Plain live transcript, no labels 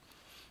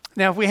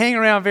Now, if we hang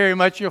around very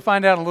much, you'll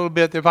find out a little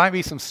bit there might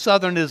be some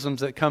southernisms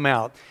that come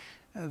out.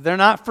 They're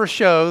not for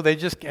show. I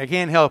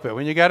can't help it.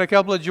 When you got a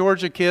couple of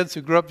Georgia kids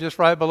who grew up just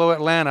right below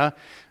Atlanta,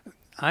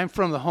 I'm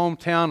from the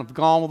hometown of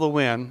Gone with the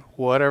Wind,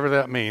 whatever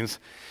that means.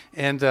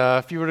 And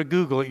if you were to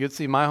Google it, you'd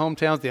see my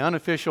hometown's the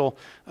unofficial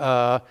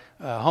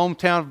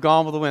hometown of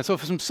Gone with the Wind. So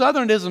if some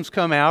southernisms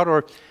come out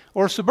or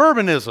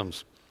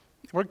suburbanisms,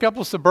 we're a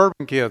couple of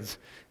suburban kids,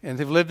 and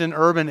they've lived in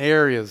urban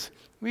areas.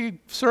 We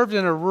served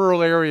in a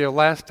rural area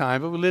last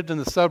time, but we lived in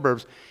the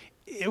suburbs.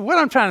 What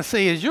I'm trying to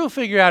say is you'll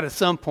figure out at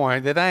some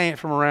point that I ain't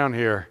from around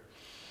here.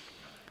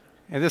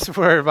 And this is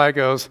where everybody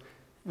goes,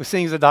 we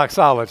sings the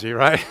doxology,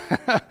 right?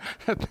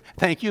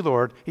 Thank you,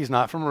 Lord. He's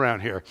not from around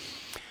here.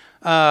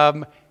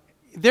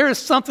 There is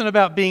something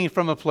about being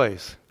from a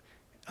place.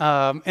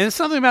 And it's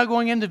something about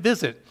going in to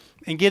visit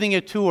and getting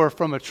a tour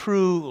from a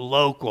true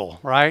local,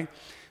 right?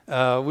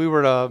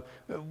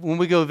 When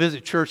we go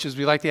visit churches,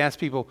 we like to ask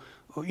people,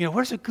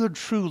 where's a good,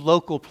 true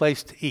local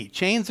place to eat?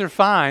 Chains are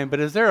fine, but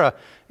is there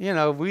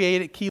we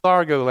ate at Key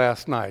Largo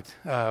last night.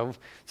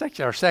 It's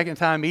actually our second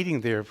time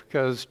eating there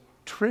because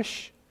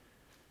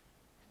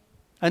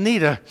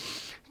Anita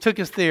took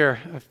us there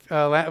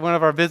one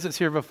of our visits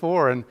here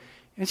before, and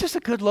it's just a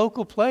good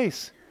local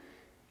place.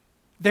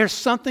 There's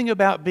something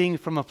about being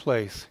from a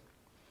place.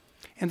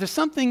 And there's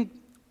something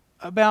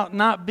about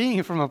not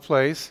being from a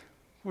place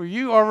where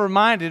you are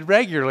reminded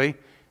regularly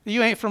that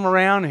you ain't from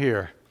around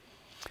here.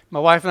 My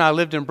wife and I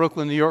lived in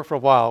Brooklyn, New York for a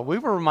while. We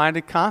were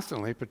reminded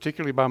constantly,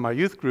 particularly by my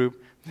youth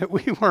group, that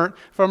we weren't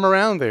from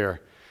around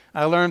there.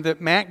 I learned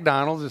that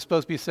McDonald's is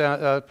supposed to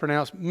be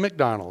pronounced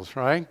McDonald's,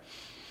 right?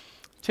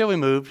 Till we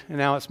moved, and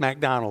now it's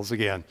McDonald's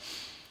again.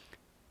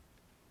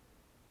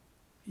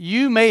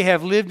 You may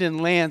have lived in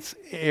Lance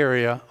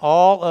area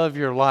all of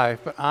your life,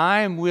 but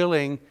I am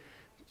willing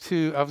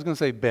to, I was going to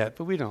say bet,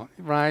 but we don't,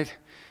 right?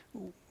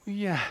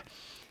 Yeah,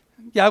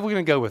 we're going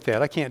to go with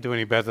that. I can't do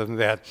any better than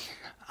that.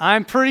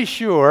 I'm pretty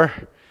sure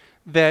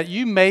that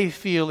you may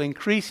feel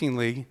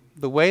increasingly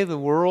the way the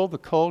world, the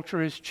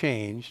culture has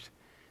changed,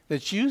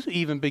 that you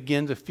even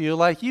begin to feel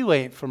like you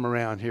ain't from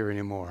around here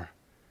anymore.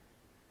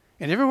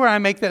 And everywhere I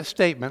make that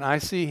statement, I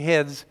see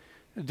heads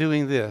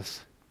doing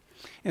this.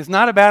 It's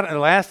not about the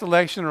last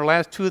election or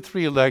last 2 or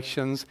 3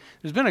 elections.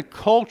 There's been a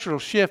cultural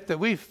shift that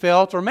we've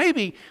felt, or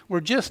maybe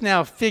we're just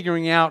now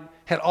figuring out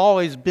had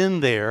always been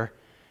there.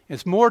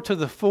 It's more to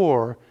the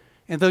fore.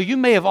 And though you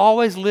may have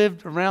always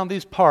lived around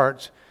these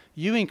parts,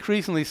 you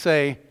increasingly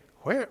say,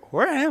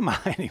 where am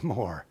I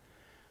anymore?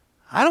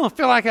 I don't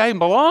feel like I even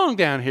belong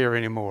down here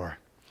anymore.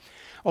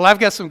 Well, I've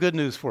got some good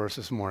news for us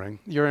this morning.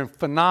 You're in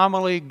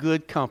phenomenally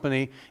good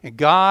company, and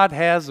God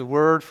has a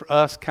word for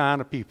us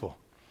kind of people.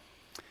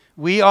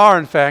 We are,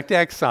 in fact,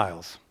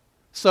 exiles,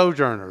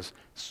 sojourners.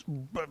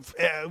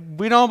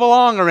 We don't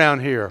belong around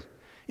here.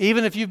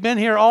 Even if you've been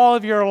here all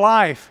of your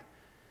life,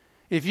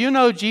 if you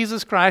know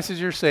Jesus Christ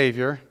as your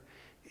Savior,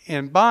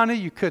 and Bonnie,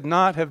 you could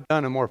not have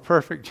done a more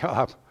perfect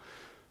job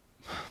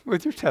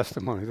with your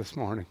testimony this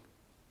morning.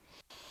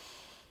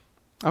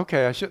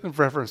 Okay, I shouldn't have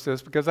referenced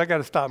this because I got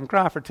to stop and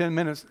cry for 10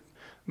 minutes.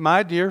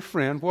 My dear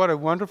friend, what a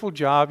wonderful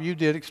job you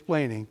did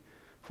explaining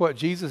what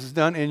Jesus has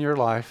done in your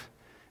life.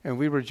 And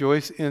we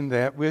rejoice in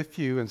that with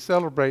you and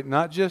celebrate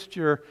not just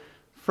your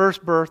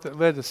first birth that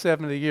led to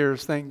 70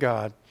 years, thank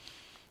God,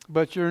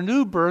 but your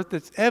new birth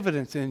that's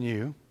evidence in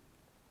you.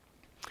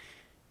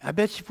 I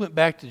bet you went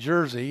back to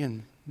Jersey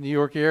and New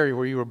York area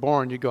where you were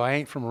born, you go, I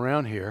ain't from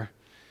around here.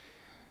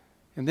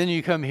 And then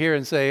you come here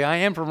and say, I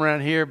am from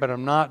around here, but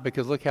I'm not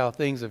because look how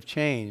things have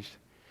changed.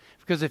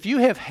 Because if you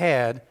have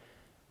had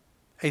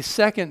a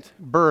second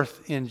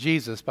birth in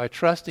Jesus by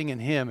trusting in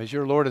Him as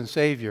your Lord and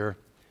Savior,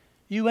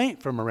 you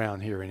ain't from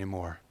around here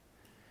anymore.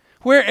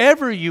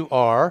 Wherever you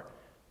are,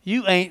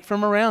 you ain't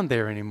from around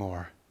there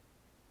anymore.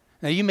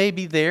 Now you may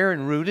be there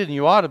and rooted, and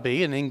you ought to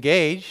be, and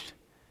engaged,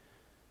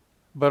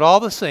 but all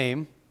the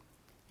same,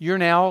 you're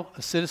now,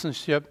 a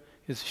citizenship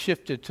is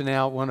shifted to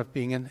now one of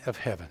being of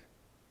heaven.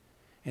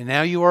 And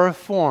now you are a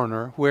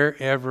foreigner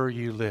wherever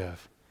you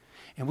live.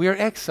 And we are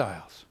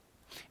exiles.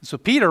 And so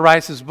Peter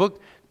writes his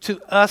book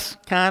to us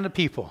kind of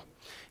people.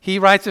 He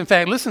writes, in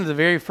fact, listen to the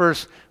very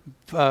first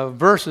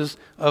verses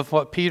of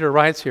what Peter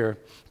writes here.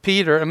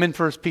 I'm in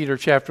 1 Peter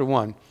chapter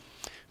 1.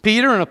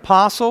 Peter, an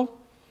apostle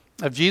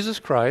of Jesus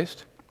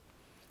Christ,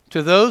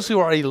 to those who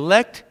are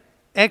elect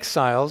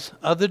exiles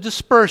of the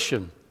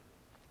dispersion.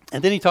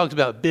 And then he talks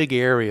about big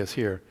areas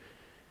here.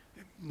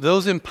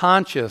 Those in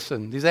Pontus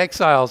and these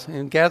exiles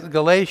in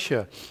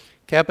Galatia,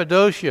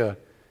 Cappadocia,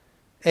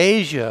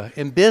 Asia,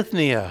 and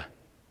Bithynia.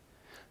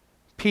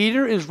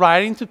 Peter is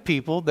writing to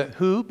people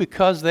who,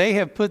 because they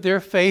have put their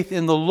faith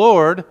in the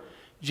Lord,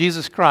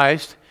 Jesus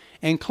Christ,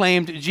 and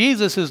claimed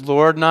Jesus as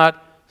Lord,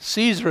 not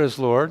Caesar as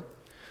Lord,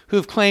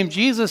 who've claimed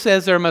Jesus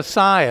as their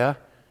Messiah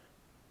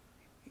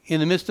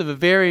in the midst of a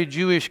very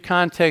Jewish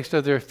context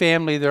of their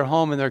family, their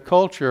home, and their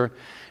culture,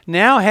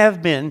 now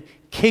have been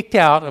kicked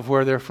out of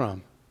where they're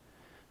from.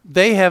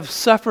 They have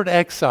suffered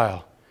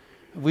exile.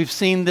 We've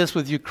seen this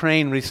with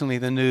Ukraine recently,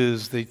 the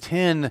news, the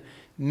 10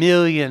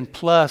 million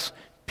plus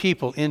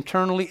people,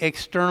 internally,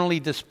 externally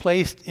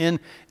displaced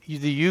in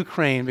the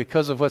Ukraine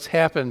because of what's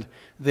happened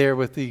there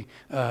with the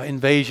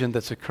invasion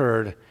that's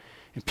occurred.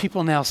 And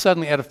people now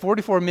suddenly, out of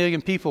 44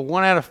 million people,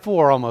 1 out of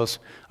 4 almost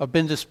have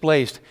been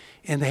displaced,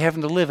 and they're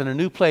having to live in a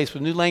new place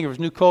with new language,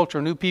 new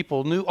culture, new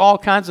people, new all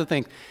kinds of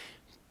things.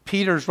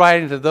 Peter's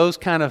writing to those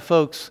kind of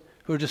folks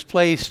who are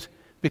displaced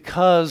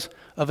because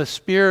of a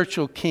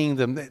spiritual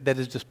kingdom that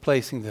is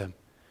displacing them.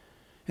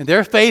 And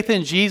their faith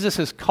in Jesus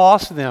has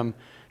caused them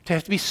to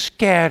have to be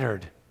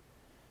scattered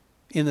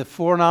in the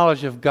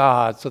foreknowledge of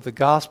God so the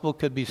gospel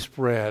could be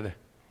spread.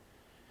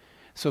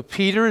 So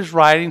Peter is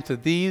writing to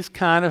these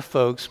kind of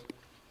folks,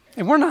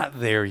 and we're not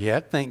there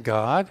yet, thank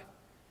God.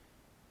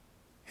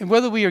 And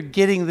whether we are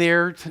getting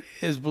there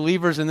as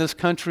believers in this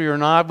country or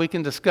not, we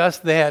can discuss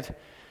that.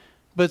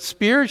 But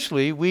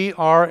spiritually, we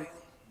are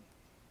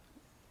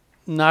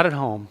not at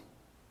home.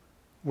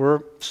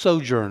 We're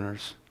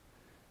sojourners.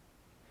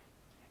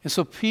 And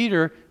so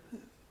Peter,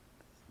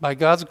 by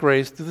God's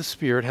grace, through the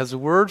Spirit, has a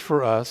word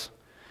for us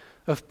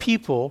of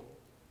people,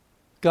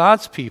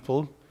 God's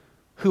people,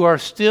 who are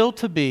still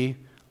to be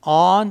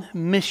on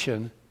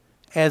mission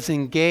as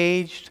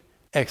engaged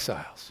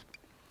exiles.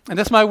 And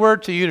that's my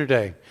word to you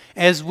today.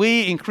 As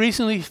we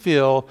increasingly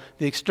feel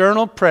the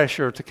external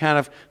pressure to kind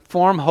of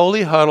form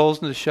holy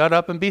huddles and to shut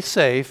up and be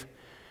safe,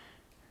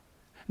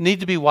 need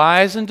to be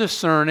wise and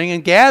discerning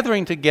and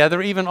gathering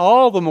together even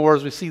all the more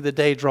as we see the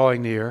day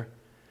drawing near.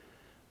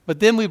 But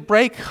then we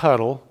break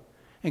huddle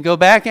and go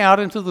back out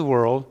into the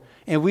world,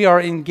 and we are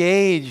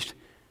engaged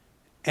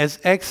as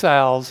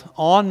exiles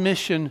on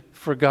mission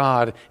for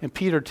God. And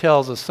Peter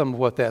tells us some of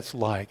what that's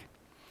like.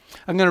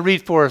 I'm going to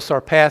read for us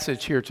our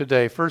passage here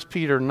today, 1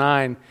 Peter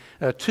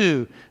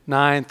 2,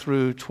 9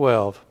 through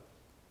 12.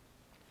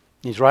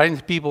 He's writing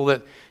to people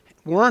that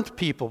weren't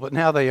people, but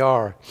now they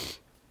are.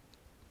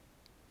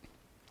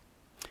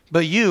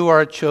 But you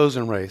are a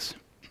chosen race,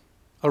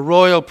 a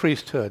royal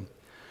priesthood,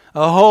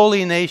 a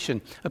holy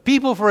nation, a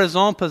people for his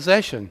own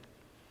possession,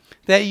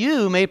 that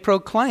you may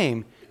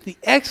proclaim the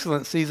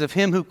excellencies of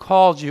him who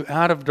called you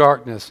out of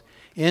darkness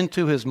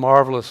into his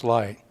marvelous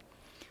light.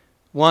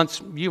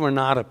 Once you were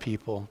not a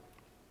people,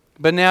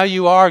 but now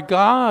you are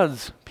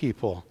God's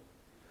people.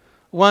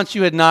 Once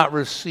you had not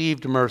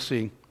received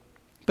mercy,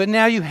 but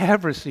now you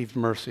have received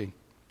mercy.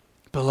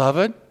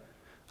 Beloved,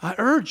 I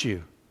urge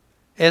you,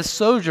 as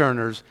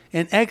sojourners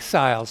and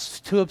exiles,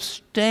 to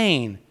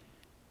abstain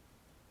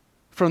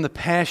from the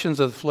passions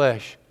of the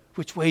flesh,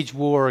 which wage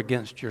war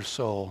against your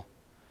soul.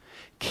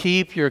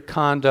 Keep your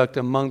conduct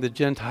among the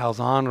Gentiles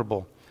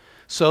honorable,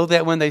 so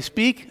that when they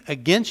speak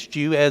against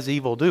you as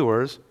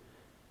evildoers,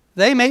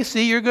 they may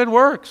see your good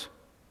works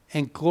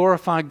and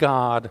glorify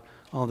God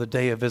on the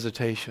day of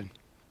visitation.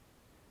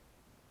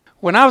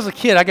 When I was a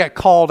kid, I got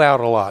called out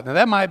a lot. Now,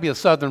 that might be a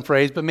southern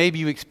phrase, but maybe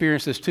you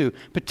experienced this too,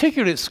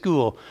 particularly at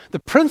school. The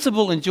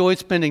principal enjoyed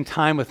spending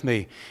time with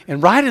me.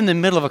 And right in the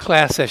middle of a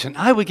class session,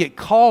 I would get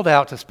called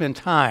out to spend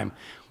time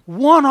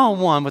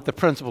one-on-one with the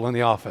principal in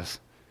the office.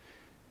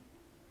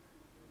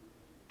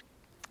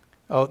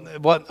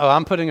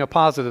 I'm putting a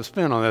positive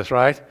spin on this,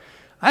 right?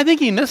 I think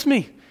he missed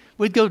me.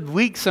 We'd go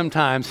weeks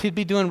sometimes. He'd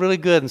be doing really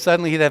good, and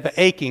suddenly he'd have an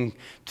aching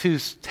to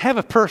have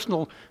a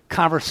personal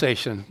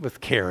conversation with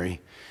Carrie.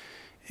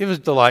 It was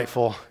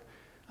delightful,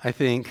 I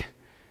think.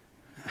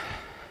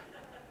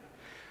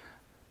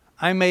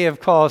 I may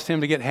have caused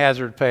him to get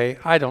hazard pay.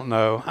 I don't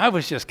know. I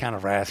was just kind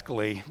of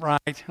rascally,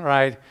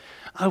 right?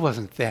 I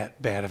wasn't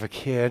that bad of a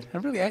kid. I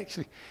really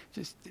actually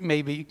just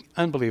maybe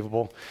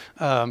unbelievable.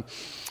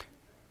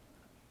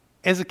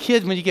 As a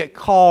kid, when you get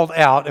called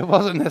out, it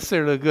wasn't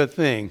necessarily a good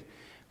thing.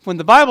 When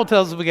the Bible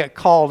tells us we get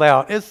called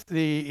out, it's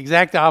the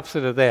exact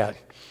opposite of that.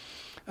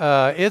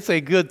 It's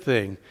a good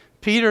thing.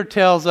 Peter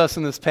tells us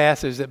in this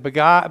passage that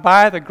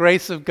by the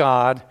grace of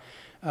God,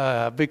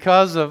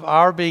 because of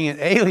our being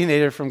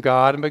alienated from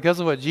God and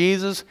because of what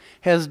Jesus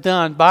has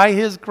done, by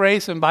his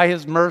grace and by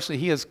his mercy,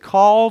 he has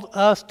called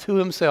us to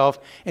himself,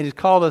 and he's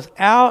called us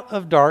out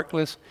of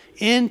darkness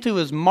into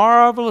his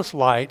marvelous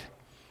light.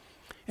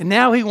 And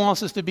now he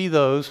wants us to be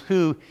those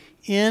who,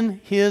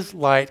 in his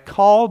light,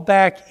 call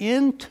back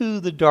into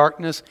the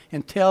darkness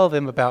and tell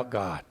them about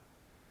God.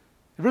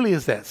 It really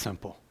is that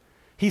simple.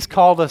 He's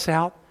called us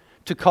out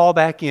to call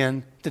back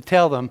in, to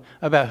tell them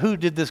about who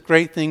did this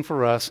great thing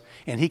for us,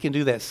 and he can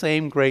do that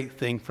same great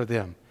thing for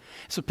them.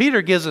 So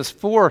Peter gives us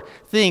 4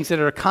 things that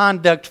are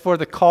conduct for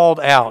the called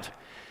out.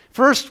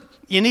 First,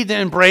 you need to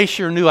embrace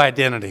your new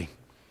identity.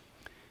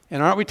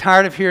 And aren't we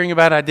tired of hearing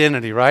about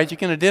identity, right? You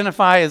can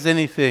identify as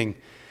anything.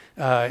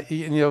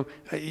 You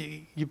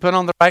put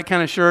on the right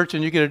kind of shirts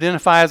and you can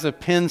identify as a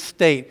Penn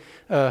State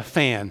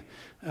fan.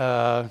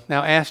 Now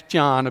ask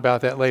John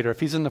about that later. If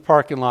he's in the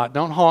parking lot,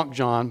 don't honk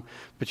John,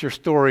 but your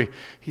story,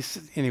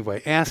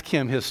 ask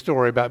him his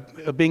story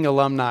about being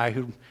alumni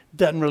who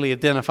doesn't really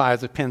identify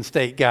as a Penn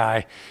State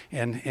guy.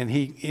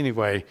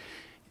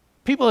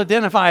 People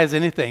identify as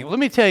anything. Let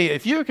me tell you,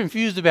 if you're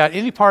confused about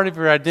any part of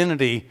your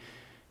identity,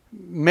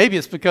 maybe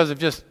it's because of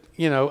just,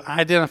 I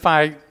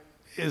identify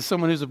as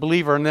someone who's a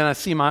believer, and then I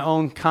see my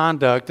own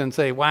conduct and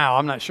say, wow,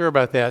 I'm not sure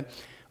about that.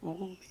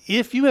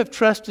 if you have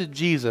trusted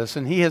Jesus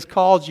and he has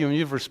called you and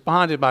you've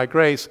responded by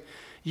grace,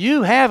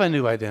 you have a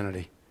new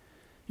identity.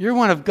 You're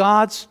one of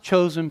God's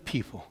chosen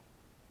people.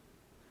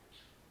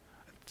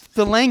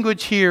 The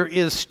language here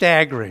is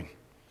staggering.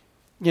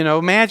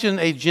 Imagine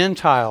a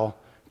Gentile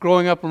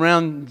growing up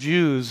around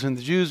Jews, and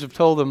the Jews have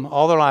told them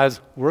all their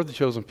lives, we're the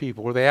chosen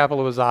people, we're the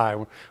apple of his eye,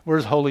 we're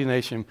his holy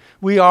nation.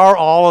 We are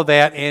all of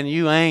that, and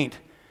you ain't.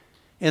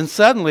 And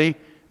suddenly,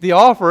 the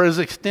offer is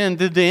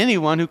extended to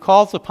anyone who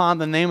calls upon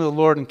the name of the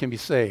Lord and can be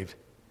saved.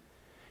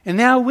 And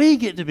now we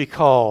get to be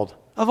called,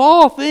 of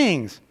all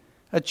things,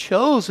 a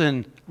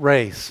chosen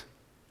race,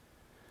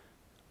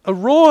 a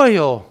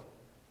royal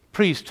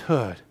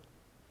priesthood,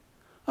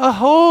 a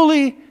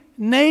holy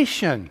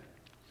nation.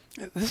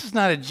 This is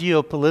not a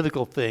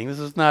geopolitical thing. This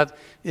is not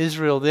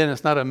Israel then.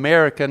 It's not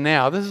America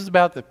now. This is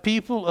about the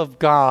people of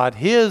God,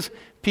 his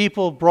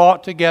people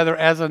brought together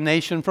as a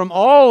nation from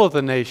all of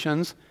the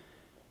nations.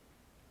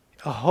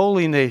 A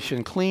holy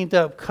nation, cleaned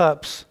up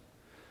cups.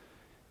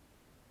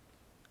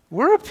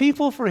 We're a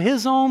people for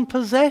his own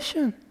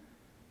possession.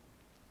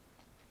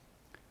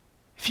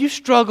 If you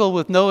struggle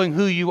with knowing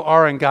who you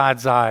are in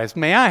God's eyes,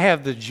 may I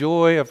have the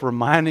joy of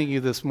reminding you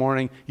this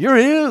morning, you're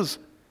his.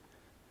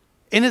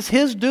 And it's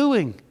his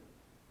doing.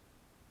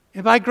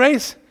 And by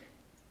grace,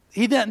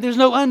 there's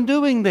no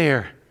undoing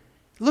there.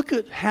 Look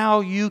at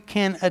how you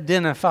can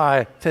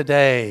identify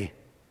today.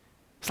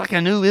 It's like a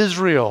new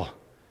Israel.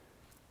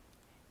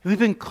 We've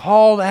been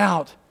called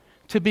out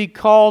to be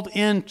called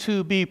in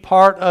to be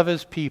part of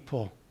his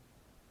people.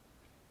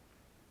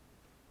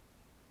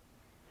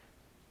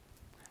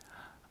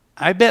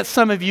 I bet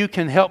some of you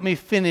can help me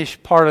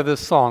finish part of this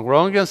song. We're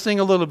only going to sing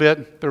a little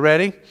bit. But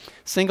ready?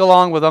 Sing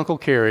along with Uncle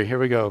Kerry. Here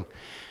we go.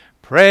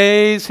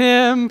 Praise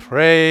him,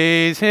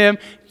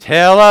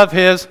 tell of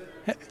his...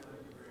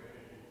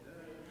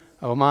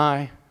 Oh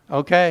my,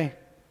 okay.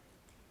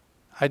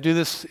 I do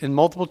this in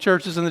multiple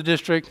churches in the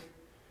district.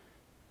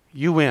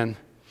 You win.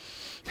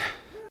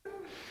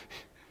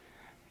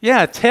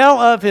 Yeah,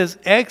 tell of his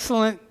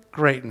excellent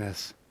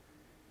greatness.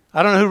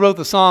 I don't know who wrote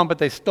the song, but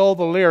they stole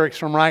the lyrics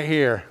from right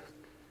here.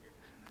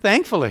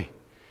 Thankfully.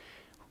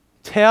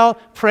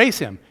 Praise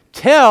him.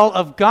 Tell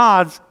of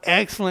God's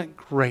excellent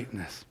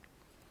greatness.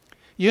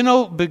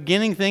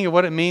 Beginning thing of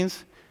what it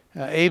means?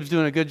 Abe's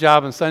doing a good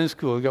job in Sunday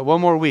school. We've got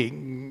one more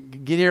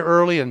week. Get here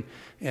early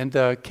and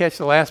catch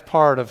the last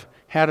part of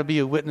how to be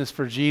a witness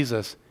for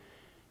Jesus.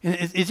 And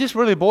it just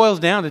really boils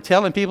down to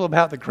telling people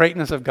about the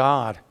greatness of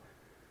God,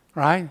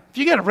 right? If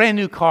you got a brand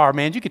new car,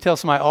 man, you can tell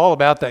somebody all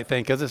about that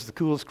thing because it's the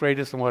coolest,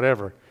 greatest, and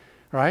whatever,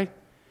 right?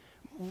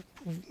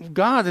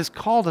 God has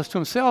called us to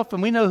himself,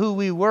 and we know who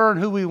we were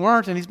and who we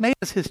weren't, and he's made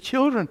us his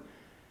children.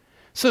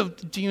 So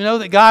do you know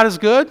that God is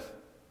good?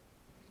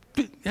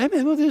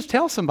 We'll just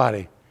tell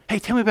somebody, hey,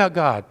 tell me about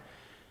God.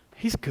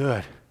 He's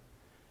good.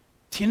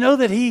 Do you know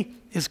that he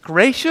is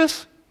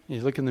gracious?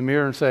 You look in the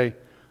mirror and say,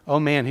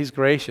 oh man, he's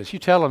gracious. You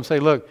tell him, say,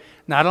 look,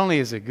 not only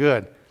is it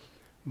good,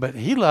 but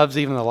he loves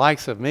even the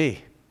likes of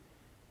me.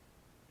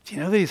 Do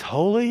you know that he's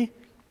holy?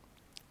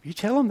 You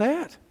tell him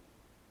that.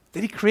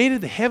 That he created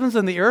the heavens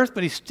and the earth,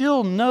 but he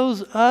still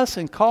knows us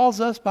and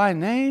calls us by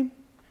name.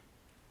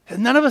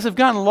 And none of us have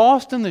gotten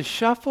lost in the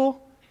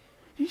shuffle.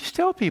 You just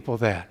tell people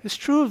that. It's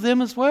true of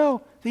them as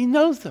well. He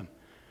knows them.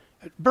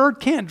 A bird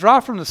can't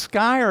drop from the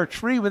sky or a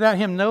tree without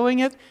him knowing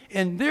it,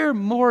 and they're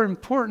more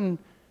important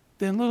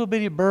than little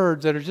bitty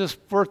birds that are just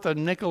worth a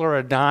nickel or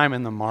a dime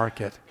in the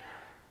market.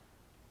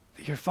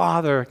 Your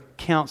Father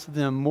counts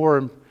them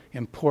more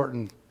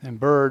important than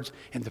birds,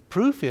 and the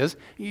proof is,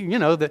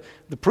 that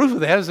the proof of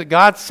that is that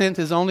God sent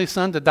his only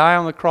Son to die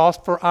on the cross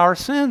for our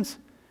sins.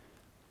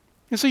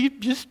 And so you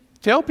just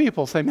tell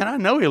people, say, man, I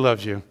know he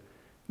loves you.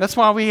 That's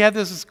why we have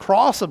this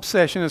cross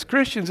obsession as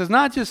Christians. It's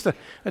not just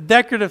a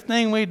decorative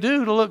thing we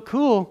do to look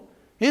cool.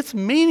 It's a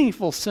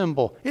meaningful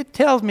symbol. It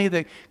tells me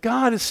that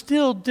God is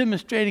still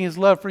demonstrating his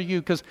love for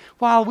you because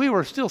while we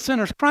were still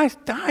sinners,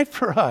 Christ died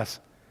for us.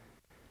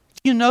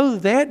 Do you know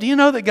that? Do you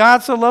know that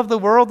God so loved the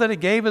world that he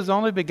gave his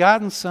only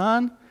begotten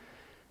Son?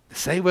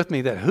 Say with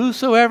me that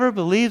whosoever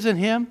believes in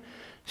him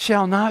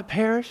shall not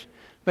perish,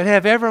 but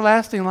have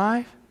everlasting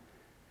life.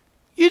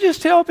 You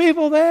just tell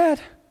people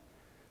that.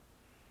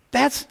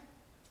 That's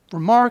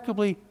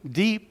remarkably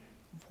deep,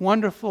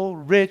 wonderful,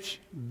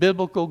 rich,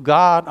 biblical,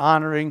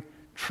 God-honoring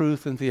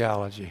truth and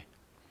theology.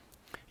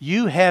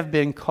 You have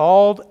been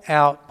called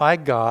out by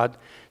God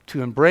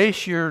to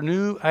embrace your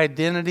new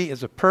identity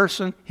as a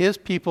person, his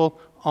people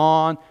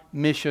on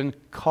mission,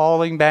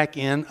 calling back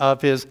in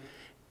of his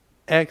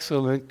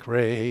excellent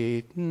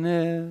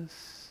greatness.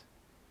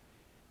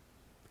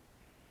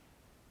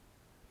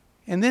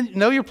 And then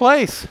know your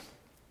place.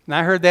 And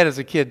I heard that as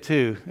a kid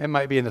too. It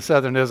might be in the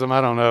Southernism,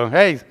 I don't know.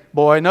 Hey,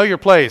 boy, know your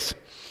place.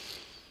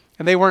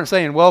 And they weren't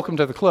saying, welcome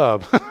to the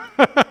club.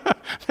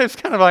 It's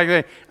kind of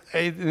like,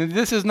 hey,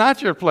 this is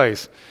not your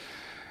place.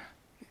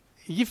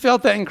 You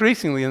felt that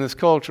increasingly in this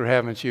culture,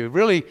 haven't you?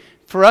 Really,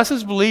 for us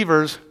as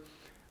believers,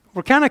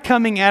 we're kind of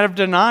coming out of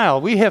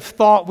denial. We have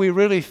thought we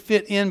really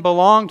fit in,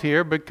 belonged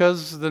here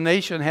because the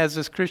nation has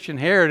this Christian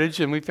heritage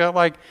and we felt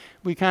like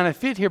we kind of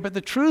fit here. But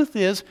the truth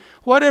is,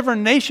 whatever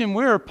nation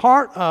we're a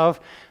part of,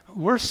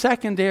 we're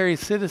secondary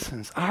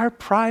citizens. Our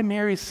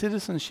primary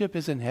citizenship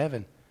is in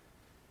heaven.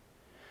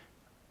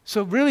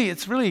 So really,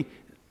 it's really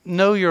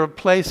know your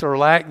place or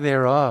lack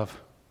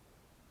thereof.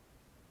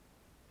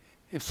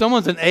 If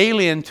someone's an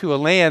alien to a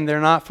land,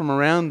 they're not from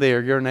around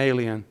there, you're an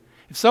alien.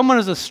 If someone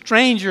is a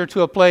stranger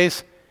to a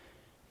place,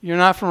 you're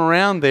not from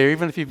around there.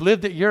 Even if you've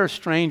lived it, you're a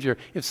stranger.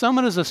 If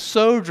someone is a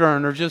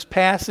sojourner just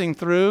passing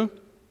through,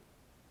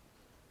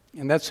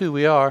 and that's who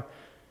we are,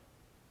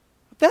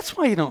 that's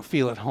why you don't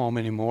feel at home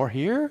anymore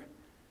here.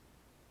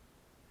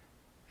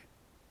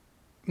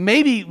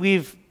 Maybe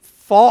we've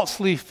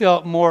falsely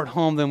felt more at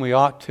home than we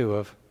ought to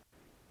have.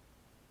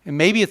 And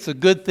maybe it's a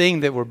good thing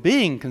that we're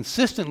being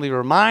consistently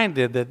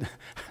reminded that,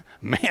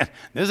 man,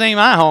 this ain't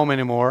my home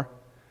anymore.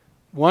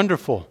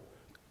 Wonderful.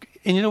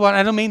 And you know what?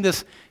 I don't mean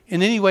this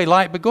in any way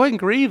light, but go ahead and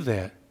grieve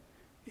that.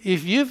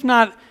 If you've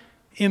not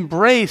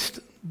embraced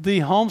the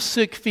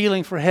homesick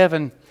feeling for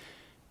heaven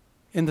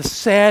and the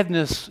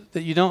sadness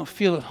that you don't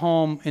feel at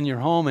home in your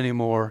home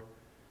anymore,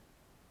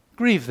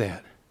 grieve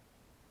that.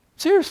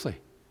 Seriously.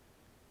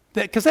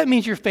 Because that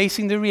means you're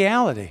facing the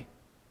reality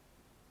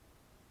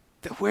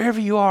that wherever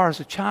you are as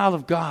a child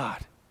of God,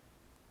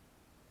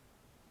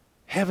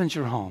 heaven's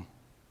your home.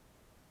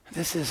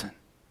 This isn't.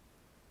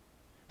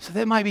 So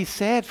that might be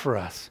sad for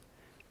us.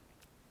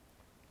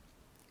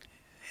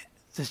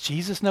 Does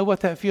Jesus know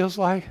what that feels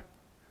like?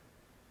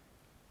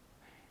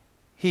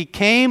 He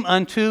came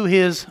unto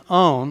his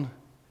own,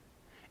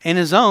 and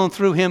his own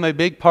threw him a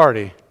big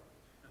party.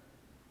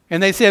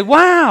 And they said,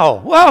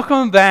 wow,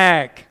 welcome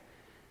back.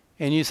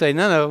 And you say,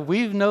 no,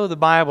 we know the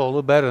Bible a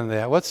little better than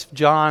that. What's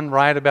John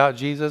write about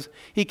Jesus?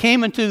 He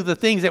came into the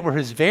things that were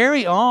his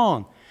very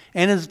own,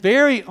 and his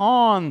very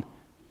own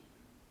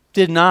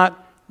did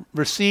not,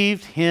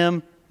 received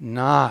him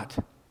not.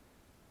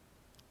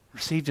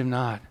 Received him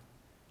not.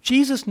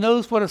 Jesus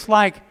knows what it's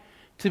like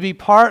to be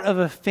part of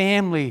a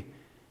family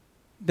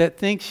that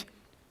thinks,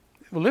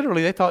 well,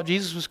 literally, they thought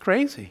Jesus was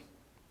crazy.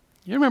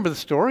 You remember the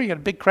story. You had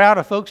a big crowd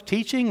of folks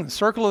teaching, the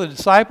circle of the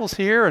disciples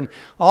here and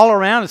all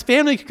around. His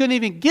family couldn't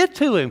even get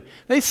to him.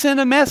 They sent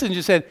a message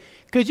and said,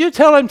 could you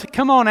tell him to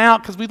come on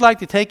out because we'd like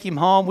to take him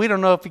home. We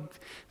don't know if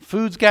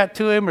food's got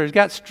to him or he's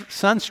got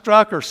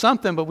sunstruck or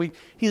something, but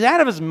he's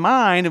out of his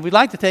mind and we'd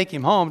like to take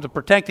him home to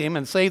protect him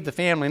and save the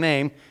family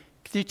name.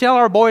 Could you tell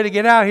our boy to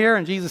get out here?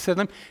 And Jesus said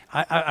to them,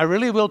 I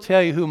really will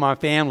tell you who my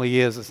family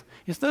is.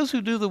 It's those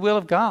who do the will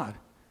of God.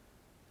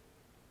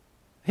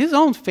 His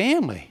own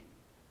family.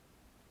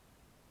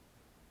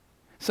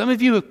 Some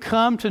of you have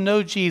come to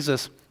know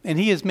Jesus, and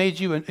he has made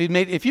you,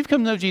 if you've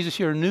come to know Jesus,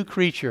 you're a new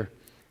creature.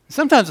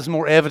 Sometimes it's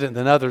more evident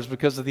than others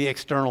because of the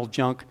external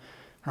junk,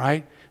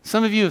 right?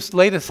 Some of you have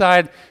laid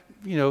aside,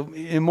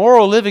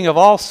 immoral living of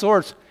all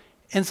sorts,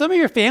 and some of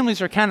your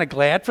families are kind of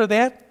glad for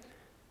that,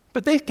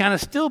 but they kind of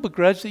still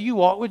begrudge that you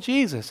walk with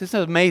Jesus. It's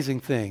an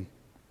amazing thing.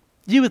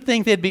 You would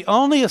think they'd be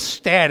only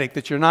ecstatic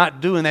that you're not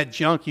doing that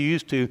junk you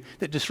used to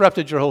that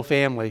disrupted your whole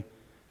family.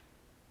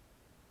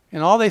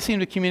 And all they seem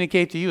to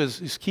communicate to you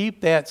is keep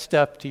that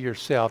stuff to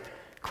yourself.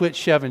 Quit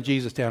shoving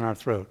Jesus down our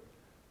throat.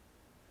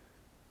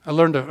 I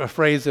learned a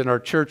phrase in our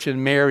church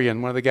in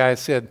Marion. One of the guys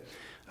said,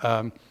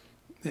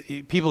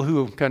 people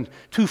who are kind of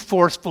too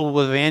forceful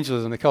with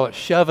evangelism, they call it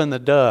shoving the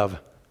dove.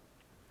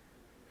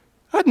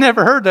 I'd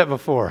never heard that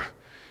before.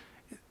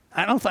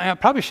 I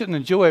probably shouldn't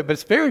enjoy it, but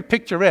it's very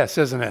picturesque,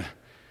 isn't it?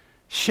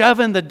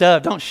 Shoving the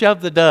dove. Don't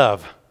shove the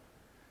dove.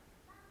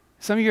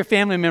 Some of your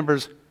family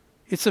members,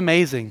 it's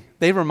amazing.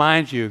 They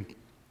remind you,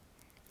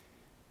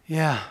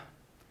 yeah,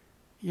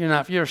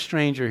 you're a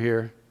stranger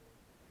here.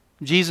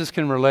 Jesus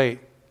can relate.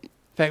 In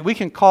fact, we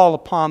can call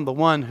upon the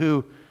one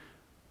who,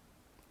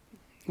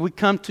 we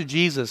come to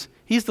Jesus.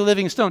 He's the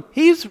living stone.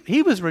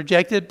 He was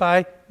rejected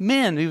by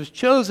men. He was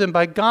chosen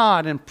by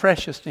God and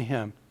precious to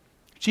him.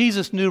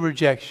 Jesus knew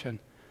rejection.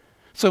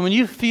 So when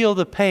you feel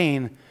the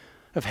pain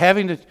of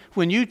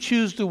when you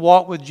choose to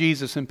walk with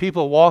Jesus and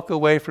people walk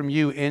away from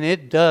you and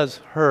it does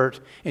hurt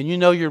and you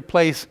know your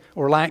place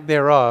or lack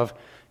thereof,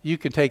 you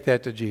can take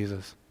that to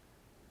Jesus.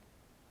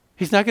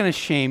 He's not going to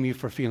shame you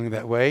for feeling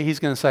that way. He's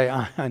going to say,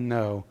 I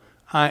know,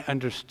 I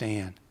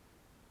understand.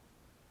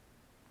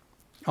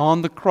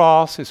 On the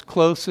cross, his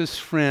closest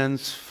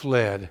friends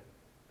fled.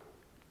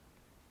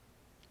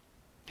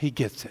 He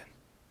gets it.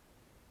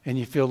 And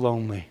you feel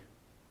lonely.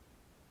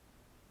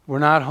 We're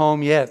not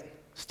home yet,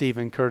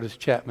 Stephen Curtis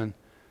Chapman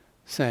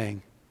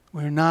saying.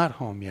 We're not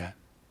home yet.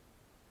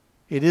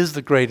 It is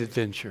the great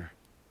adventure,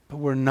 but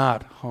we're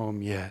not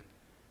home yet.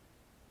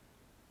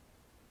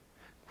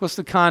 What's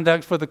the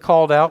conduct for the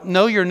called out?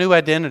 Know your new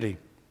identity.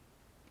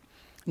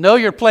 Know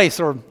your place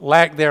or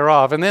lack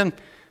thereof. And then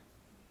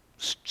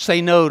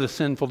say no to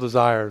sinful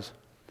desires.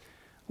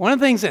 One of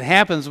the things that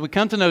happens, we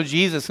come to know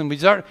Jesus and we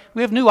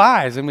have new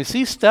eyes and we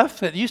see stuff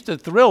that used to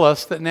thrill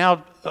us that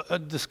now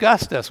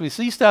disgust us. We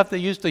see stuff that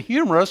used to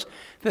humor us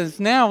that is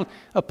now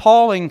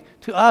appalling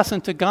to us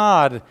and to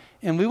God.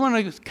 and we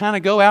want to kind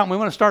of go out and we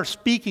want to start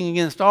speaking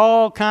against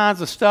all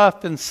kinds of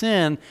stuff and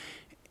sin.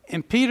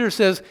 And Peter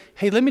says,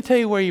 hey, let me tell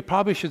you where you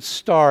probably should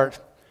start.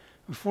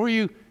 Before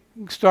you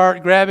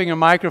start grabbing a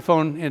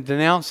microphone and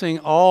denouncing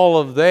all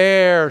of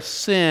their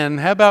sin,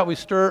 how about we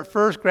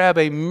first grab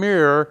a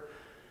mirror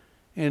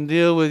and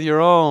deal with your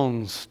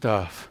own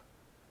stuff?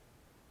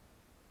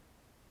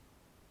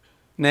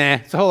 Nah,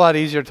 it's a whole lot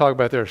easier to talk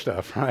about their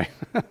stuff, right?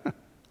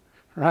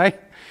 Right?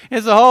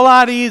 It's a whole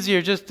lot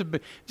easier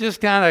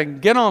just kind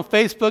of get on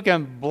Facebook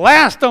and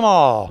blast them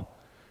all,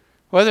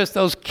 whether it's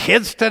those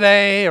kids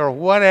today or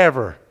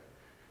whatever.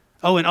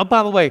 Oh,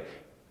 by the way,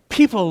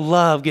 people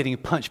love getting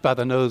punched in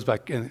the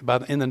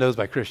nose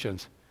by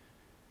Christians.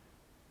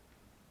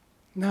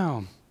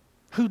 No,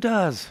 who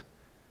does?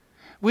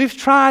 We've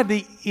tried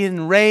the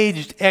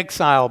enraged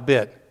exile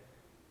bit.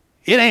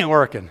 It ain't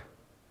working.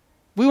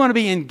 We want to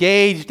be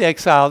engaged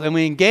exiles, and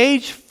we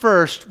engage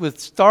first with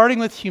starting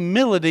with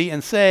humility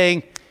and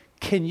saying,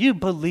 can you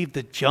believe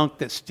the junk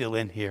that's still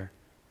in here?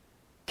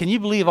 Can you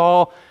believe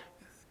all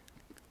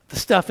the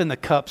stuff in the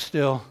cup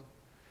still?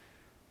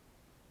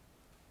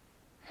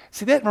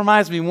 See, that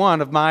reminds me,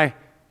 one, of my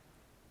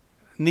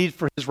need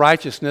for his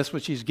righteousness,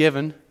 which he's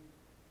given.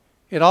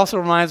 It also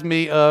reminds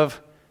me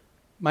of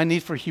my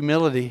need for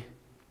humility.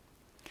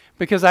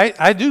 Because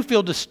I do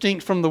feel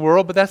distinct from the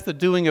world, but that's the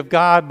doing of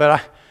God.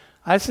 But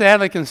I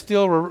sadly can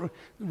still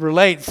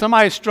relate.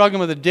 Somebody's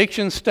struggling with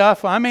addiction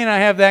stuff. I may not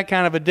have that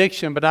kind of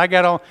addiction, but I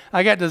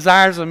got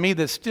desires of me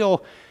that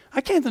still, I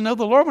came to know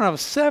the Lord when I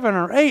was 7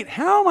 or 8.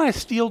 How am I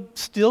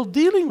still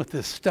dealing with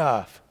this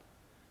stuff?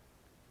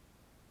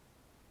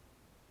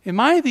 Am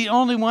I the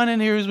only one in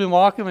here who's been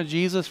walking with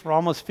Jesus for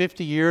almost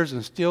 50 years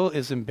and still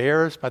is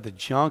embarrassed by the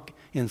junk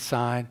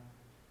inside?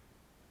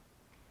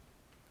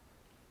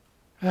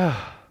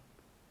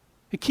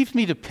 It keeps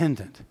me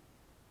dependent.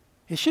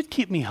 It should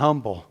keep me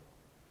humble.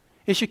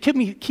 It should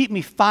keep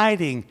me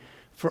fighting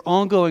for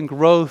ongoing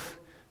growth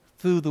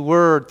through the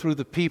Word, through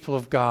the people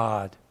of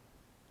God.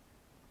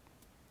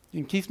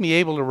 It keeps me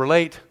able to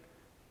relate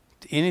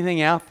to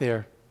anything out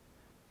there.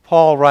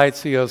 Paul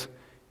writes, he goes,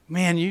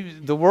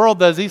 man, the world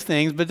does these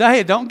things, but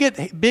hey, don't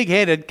get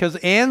big-headed, because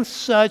and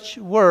such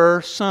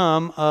were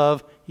some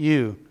of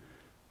you.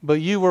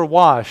 But you were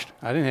washed.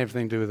 I didn't have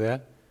anything to do with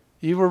that.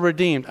 You were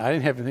redeemed. I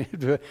didn't have anything to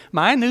do with it.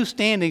 My new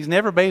standing's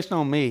never based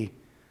on me.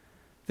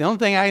 The only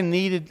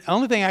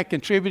thing I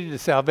contributed to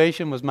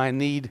salvation was my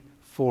need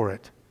for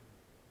it.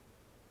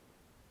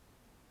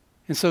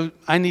 And so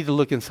I need to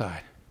look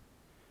inside.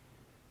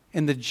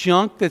 And the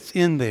junk that's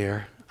in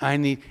there,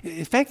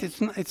 in fact,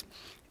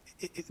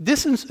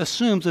 this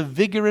assumes a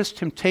vigorous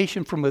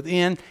temptation from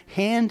within,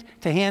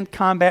 hand-to-hand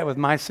combat with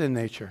my sin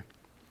nature.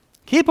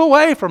 Keep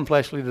away from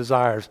fleshly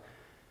desires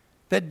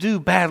that do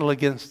battle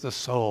against the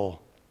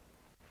soul.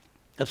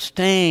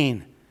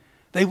 Abstain.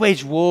 They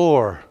wage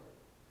war.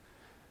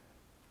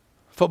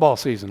 Football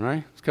season,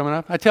 right? It's coming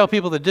up. I tell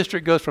people the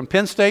district goes from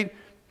Penn State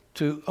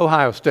to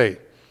Ohio State.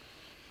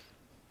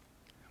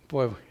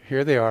 Boy,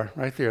 here they are,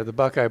 right there, the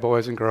Buckeye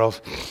boys and girls.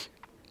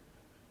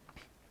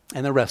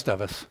 And the rest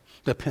of us,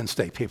 the Penn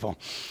State people.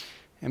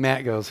 And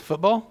Matt goes,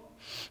 football?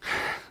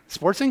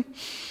 Sportsing?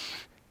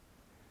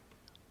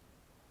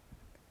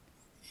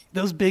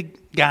 Those big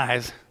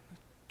guys,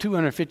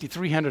 250,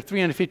 300,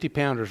 350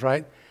 pounders,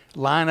 right?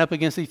 Line up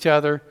against each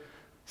other.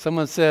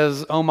 Someone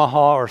says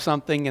Omaha or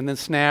something, and then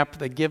snap.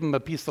 They give them a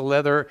piece of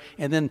leather,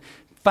 and then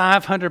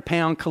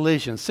 500-pound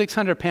collisions,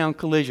 600-pound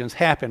collisions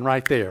happen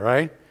right there,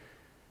 right?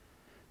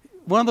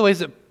 One of the ways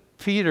that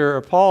Peter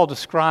or Paul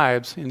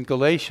describes in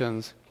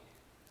Galatians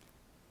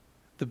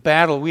the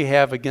battle we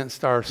have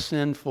against our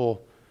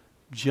sinful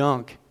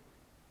junk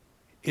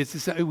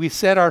is we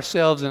set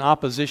ourselves in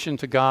opposition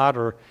to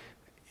God,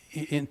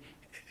 and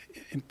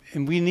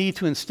we need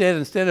to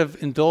instead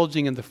of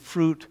indulging in the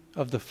fruit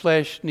of the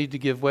flesh, need to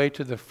give way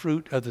to the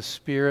fruit of the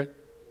Spirit.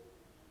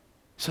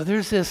 So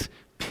there's this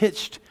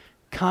pitched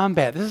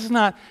combat. This is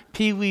not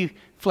pee-wee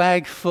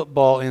flag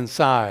football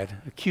inside,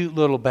 a cute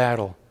little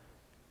battle.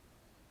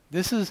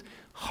 This is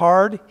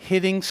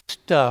hard-hitting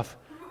stuff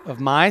of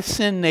my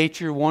sin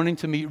nature wanting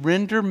to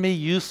render me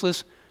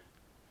useless,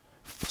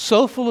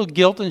 so full of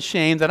guilt and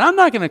shame that I'm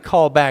not going to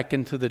call back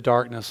into the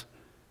darkness.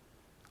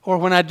 Or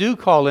when I do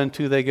call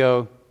into, they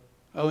go,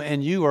 oh,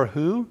 and you are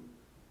who?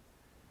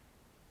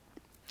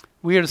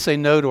 We are to say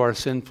no to our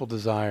sinful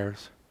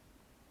desires.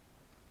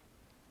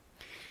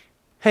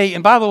 Hey,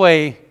 and by the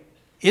way,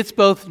 it's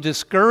both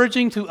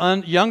discouraging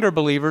to younger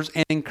believers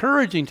and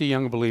encouraging to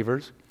young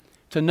believers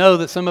to know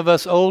that some of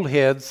us old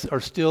heads are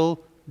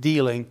still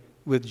dealing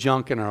with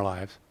junk in our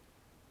lives.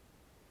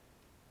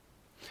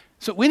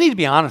 So we need to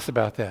be honest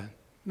about that.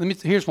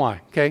 Here's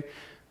why, okay?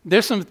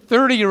 There's some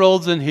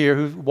 30-year-olds in here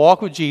who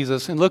walk with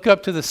Jesus and look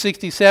up to the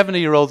 60,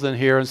 70-year-olds in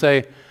here and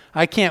say,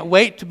 I can't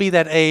wait to be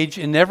that age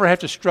and never have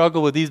to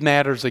struggle with these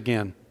matters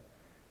again.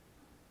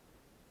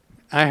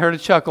 I heard a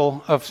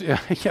chuckle of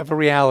a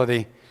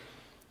reality.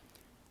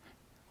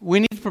 We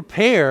need to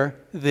prepare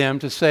them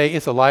to say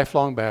it's a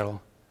lifelong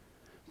battle.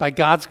 By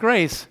God's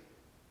grace,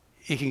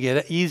 it can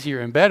get easier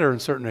and better in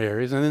certain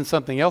areas, and then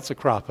something else will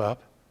crop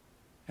up.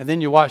 And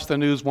then you watch the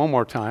news one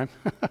more time.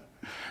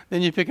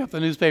 Then you pick up the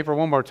newspaper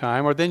one more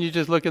time, or then you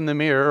just look in the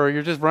mirror, or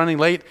you're just running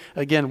late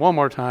again one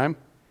more time.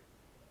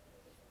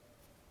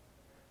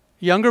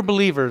 Younger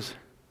believers,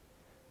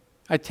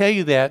 I tell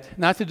you that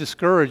not to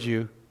discourage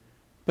you,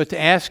 but to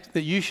ask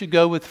that you should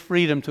go with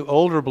freedom to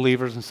older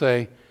believers and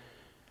say,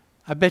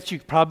 I bet you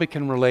probably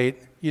can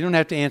relate. You don't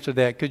have to answer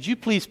that. Could you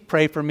please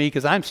pray for me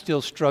because I'm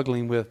still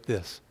struggling with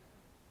this?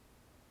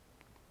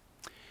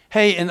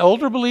 Hey, and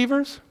older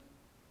believers,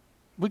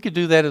 we could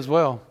do that as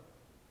well.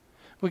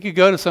 We could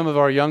go to some of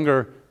our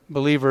younger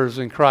believers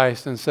in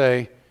Christ and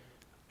say,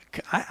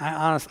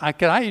 I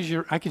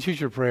could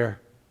use your prayer.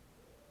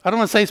 I don't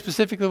want to say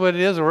specifically what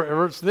it is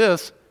or it's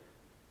this.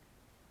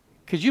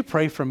 Could you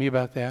pray for me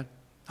about that?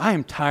 I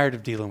am tired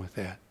of dealing with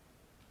that.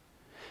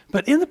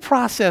 But in the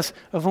process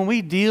of when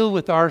we deal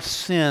with our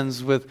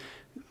sins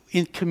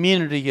in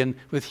community and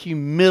with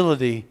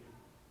humility,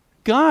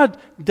 God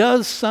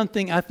does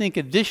something, I think,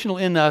 additional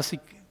in us.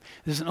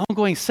 There's an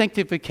ongoing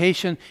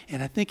sanctification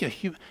and I think a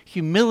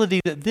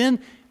humility that then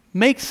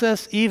makes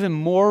us even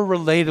more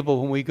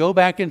relatable when we go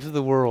back into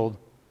the world.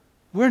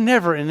 We're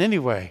never in any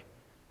way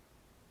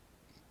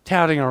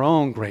touting our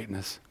own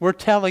greatness. We're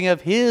telling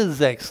of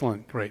His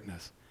excellent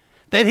greatness.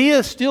 That He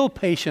is still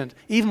patient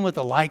even with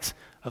the likes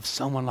of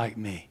someone like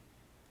me.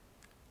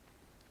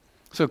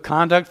 So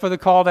conduct for the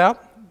called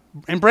out.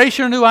 Embrace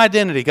your new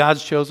identity.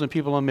 God's chosen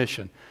people on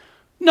mission.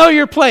 Know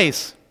your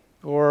place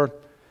or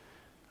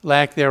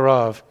lack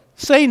thereof.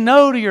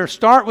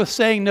 Start with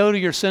saying no to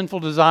your sinful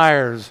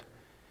desires.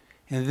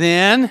 And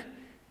then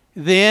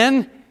go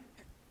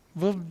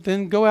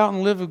out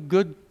and live a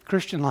good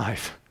Christian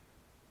life.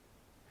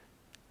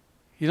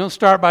 You don't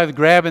start by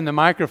grabbing the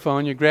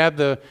microphone. You grab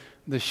the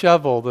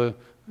shovel, the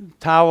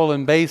towel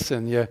and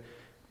basin. You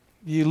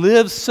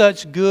live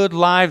such good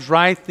lives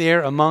right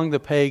there among the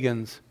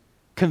pagans,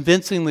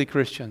 convincingly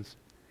Christians.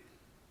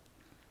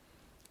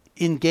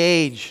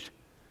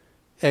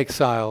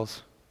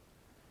 Engaged-Exiles.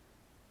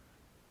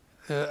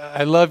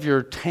 I love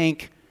your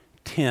tank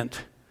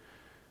tent.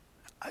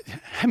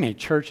 How many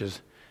churches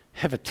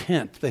have a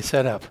tent they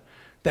set up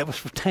that was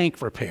for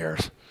tank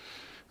repairs?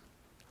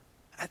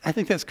 I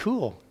think that's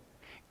cool.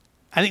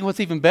 I think what's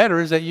even better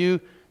is that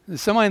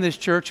there's somebody in this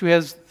church who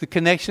has the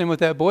connection with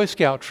that Boy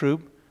Scout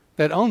troop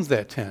that owns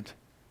that tent.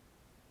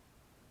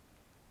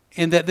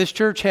 And that this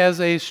church has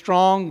a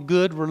strong,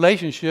 good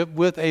relationship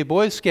with a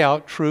Boy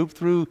Scout troop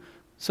through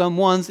some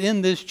ones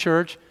in this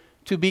church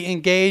to be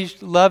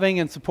engaged, loving,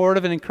 and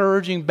supportive and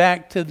encouraging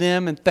back to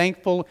them and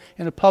thankful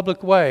in a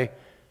public way.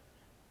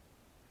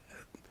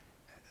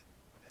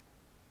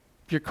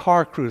 Your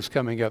car cruise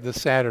coming up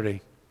this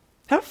Saturday.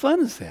 How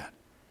fun is that?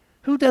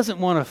 Who doesn't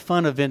want a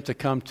fun event to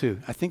come to?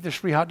 I think there's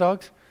free hot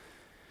dogs.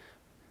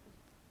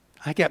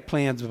 I got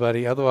plans,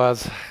 buddy.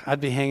 Otherwise,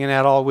 I'd be hanging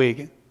out all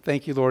week.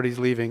 Thank you, Lord, he's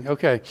leaving.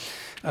 Okay.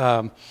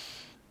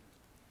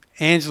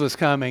 Angela's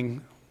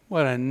coming.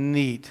 What a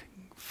neat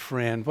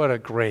friend. What a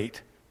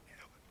great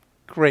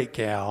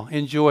gal.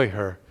 Enjoy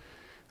her.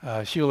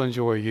 She'll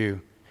enjoy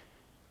you.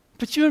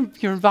 But you're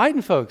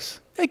inviting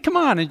folks. Hey, come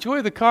on.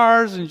 Enjoy the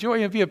cars.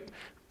 Enjoy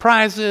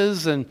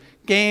prizes and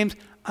games.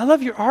 I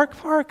love your ARC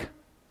park.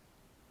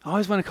 I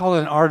always want to call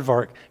it an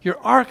aardvark. Your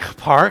ARC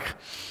park.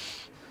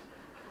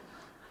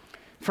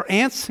 For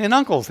aunts and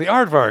uncles, the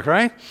aardvark,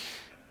 right?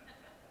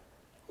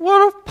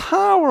 What a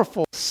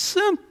powerful,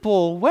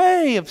 simple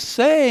way of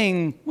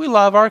saying we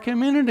love our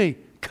community.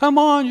 Come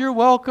on, you're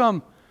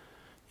welcome.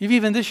 You've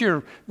even this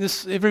year,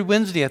 every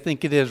Wednesday, I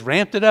think it is,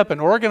 ramped it up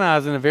and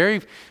organized in a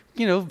very,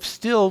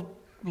 still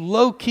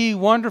low-key,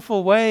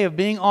 wonderful way of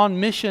being on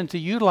mission to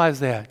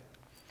utilize that.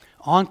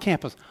 On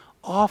campus,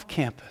 off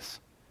campus,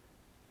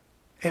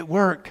 at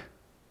work.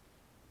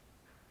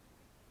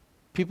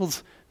 People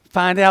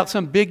find out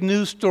some big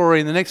news story,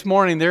 and the next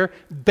morning they're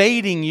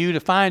baiting you to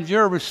find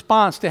your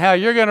response to how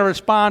you're going to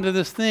respond to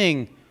this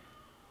thing.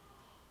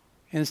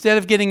 And instead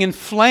of getting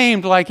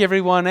inflamed like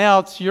everyone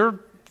else,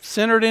 you're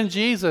centered in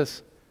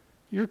Jesus.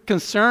 You're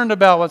concerned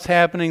about what's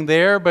happening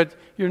there, but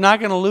you're not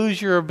going to lose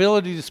your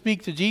ability to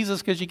speak to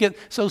Jesus because you get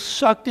so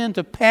sucked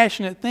into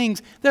passionate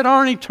things that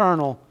aren't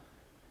eternal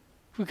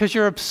because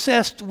you're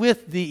obsessed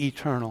with the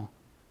eternal.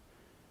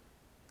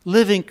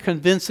 Living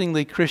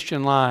convincingly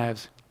Christian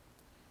lives.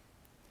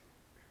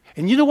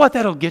 And you know what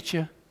that'll get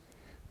you?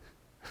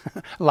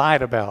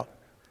 Lied about.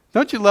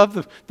 Don't you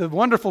love the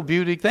wonderful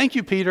beauty? Thank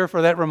you, Peter,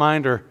 for that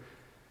reminder.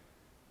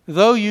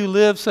 Though you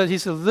live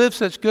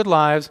such good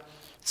lives,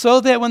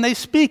 so that when they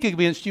speak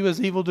against you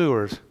as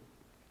evildoers.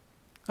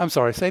 I'm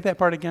sorry, say that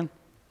part again.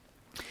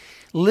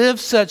 Live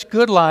such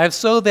good lives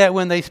so that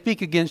when they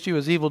speak against you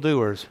as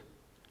evildoers.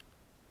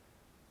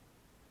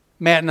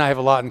 Matt and I have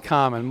a lot in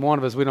common. One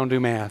of us, we don't do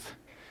math.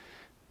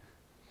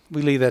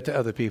 We leave that to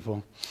other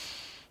people.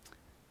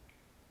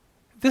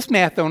 This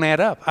math don't add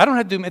up. I don't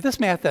have to do math. This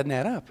math doesn't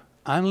add up.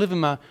 I'm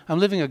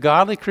living a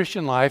godly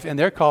Christian life, and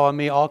they're calling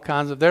me all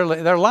kinds of.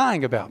 They're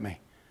lying about me.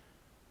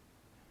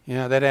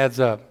 That adds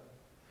up.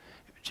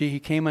 He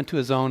came unto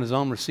his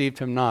own received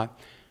him not.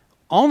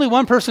 Only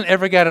one person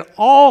ever got it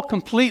all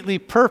completely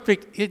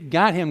perfect. It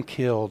got him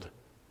killed.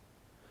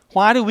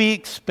 Why do we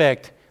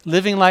expect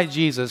living like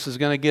Jesus is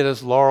going to get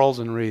us laurels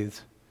and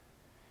wreaths?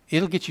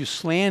 It'll get you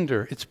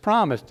slander. It's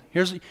promised.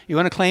 You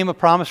want to claim a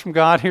promise from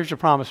God? Here's your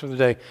promise for the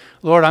day.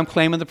 Lord, I'm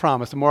claiming the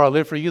promise. The more I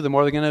live for you, the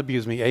more they're going to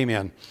abuse me.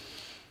 Amen.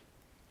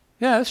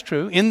 Yeah, that's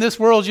true. In this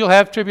world, you'll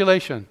have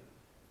tribulation.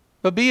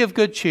 But be of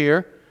good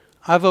cheer.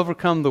 I've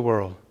overcome the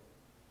world.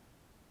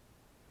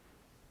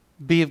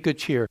 Be of good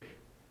cheer.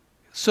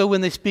 So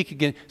when they speak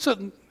again,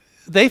 so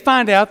they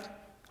find out,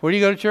 where do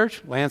you go to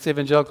church? Lance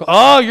Evangelical.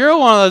 Oh, you're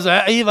one of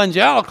those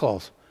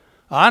evangelicals.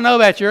 I know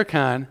about your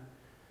kind.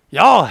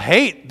 Y'all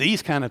hate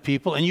these kind of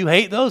people, and you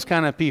hate those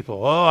kind of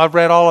people. Oh, I've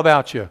read all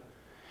about you.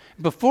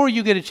 Before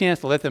you get a chance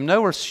to let them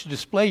know or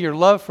display your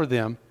love for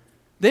them,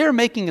 they're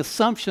making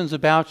assumptions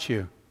about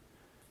you.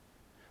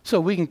 So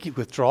we can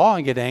withdraw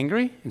and get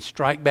angry and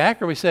strike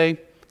back, or we say,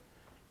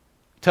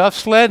 tough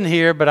sledding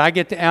here, but I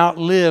get to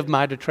outlive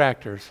my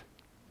detractors.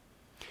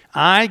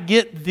 I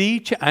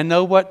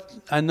know what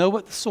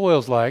the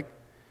soil's like,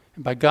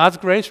 and by God's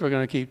grace, we're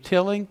going to keep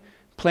tilling,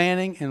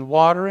 planting, and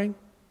watering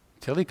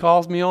till He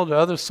calls me on to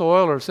other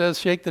soil or says,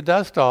 shake the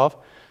dust off.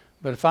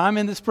 But if I'm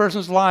in this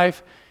person's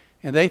life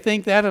and they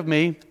think that of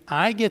me,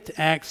 I get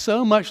to act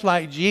so much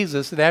like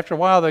Jesus that after a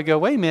while they go,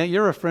 wait a minute,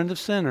 you're a friend of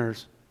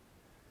sinners.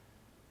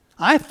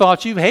 I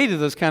thought you hated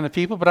those kind of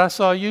people, but I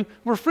saw you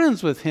were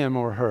friends with him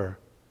or her.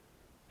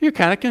 You're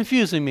kind of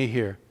confusing me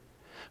here.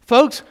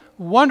 Folks,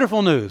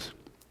 wonderful news.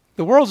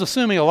 The world's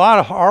assuming a lot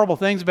of horrible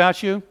things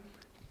about you.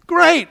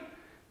 Great.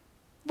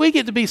 We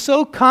get to be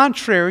so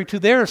contrary to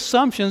their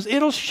assumptions,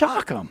 it'll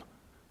shock them.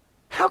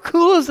 How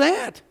cool is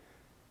that?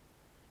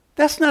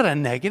 That's not a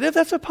negative,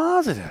 that's a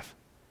positive.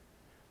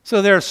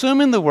 So they're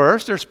assuming the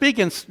worst, they're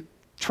speaking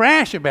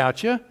trash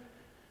about you,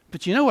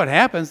 but you know what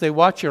happens? They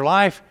watch your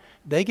life,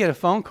 they get a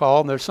phone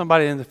call, and there's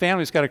somebody in the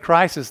family who's got a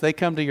crisis. They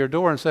come to your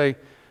door and say,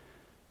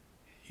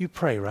 you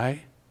pray,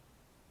 right?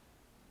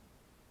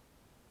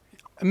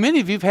 Many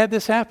of you have had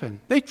this happen.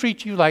 They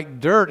treat you like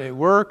dirt at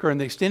work or in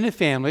the extended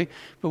family,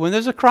 but when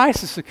there's a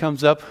crisis that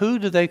comes up, who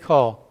do they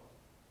call?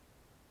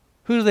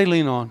 Who do they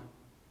lean on?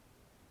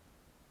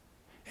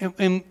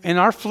 And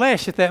our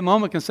flesh at that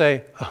moment can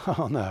say,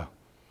 oh, no.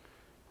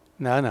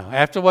 No.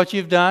 After what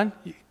you've done,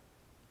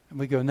 and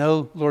we go,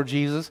 no, Lord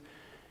Jesus,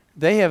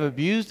 they have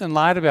abused and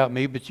lied about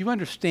me, but you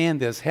understand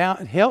this.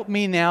 Help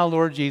me now,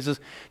 Lord Jesus,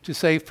 to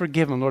say,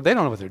 forgive them, Lord. They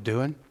don't know what they're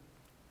doing.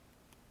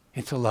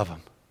 And to love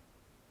them.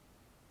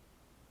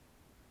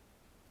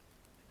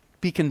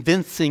 Be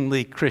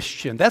convincingly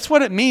Christian. That's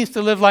what it means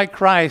to live like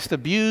Christ.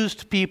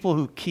 Abused people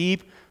who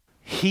keep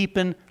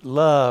heaping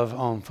love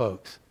on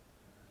folks.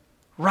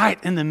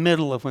 Right in the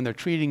middle of when they're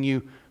treating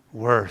you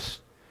worse.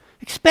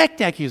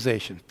 Expect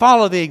accusation.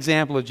 Follow the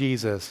example of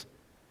Jesus.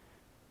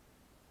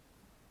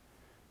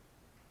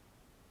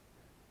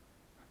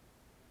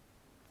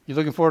 You're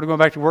looking forward to going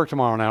back to work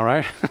tomorrow now,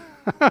 right?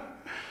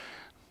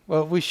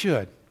 Well, we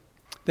should.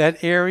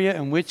 That area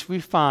in which we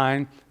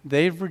find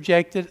they've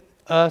rejected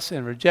us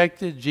and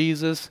rejected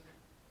Jesus,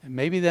 and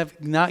maybe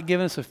they've not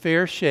given us a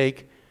fair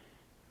shake,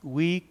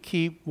 we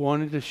keep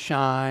wanting to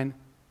shine.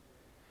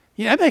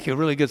 Yeah, that'd make a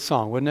really good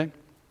song, wouldn't it?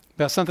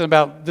 About something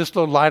about this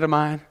little light of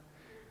mine.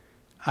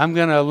 I'm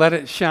going to let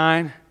it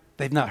shine.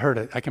 They've not heard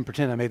it. I can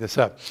pretend I made this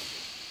up.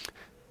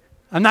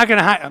 I'm not going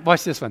to hide.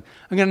 Watch this one.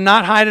 I'm going to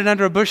not hide it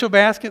under a bushel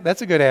basket.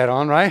 That's a good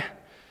add-on, right?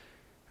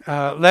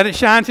 Let it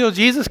shine till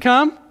Jesus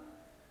come.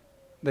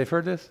 They've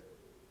heard this?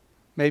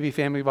 Maybe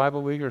Family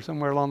Bible Week or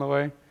somewhere along the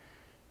way.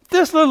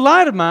 This little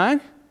light of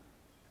mine,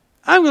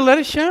 I'm going to let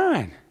it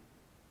shine.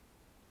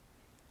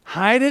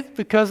 Hide it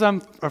because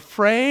I'm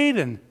afraid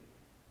and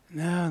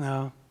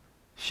no.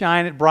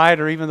 Shine it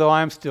brighter even though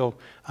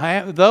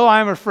though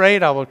I'm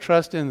afraid, I will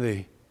trust in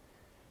thee.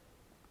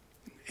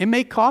 It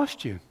may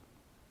cost you.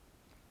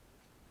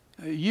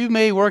 You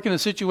may work in a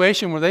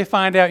situation where they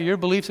find out your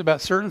beliefs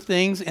about certain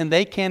things and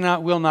they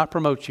will not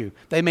promote you.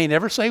 They may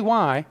never say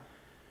why,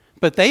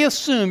 but they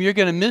assume you're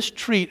going to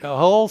mistreat a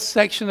whole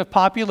section of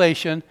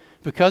population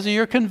because of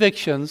your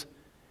convictions.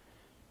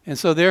 And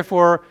so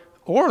therefore,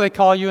 or they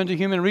call you into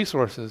human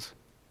resources.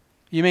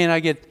 You may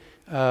not get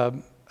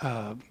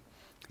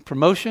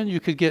promotion. You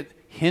could get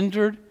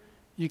hindered.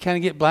 You kind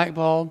of get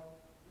blackballed.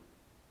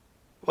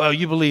 Well,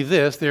 you believe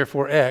this,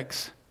 therefore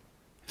X.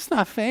 It's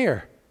not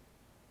fair.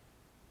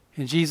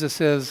 And Jesus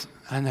says,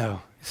 I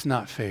know, it's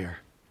not fair.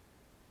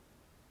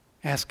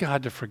 Ask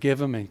God to forgive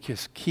them and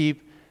just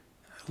keep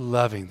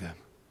loving them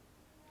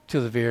to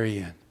the very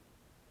end.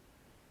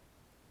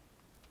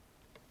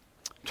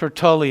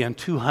 Tertullian,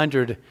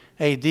 200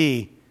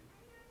 AD,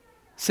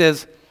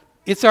 says,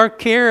 it's our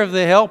care of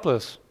the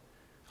helpless,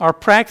 our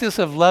practice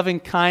of loving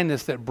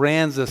kindness that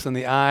brands us in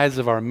the eyes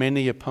of our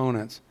many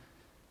opponents.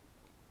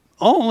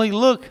 Only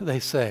look, they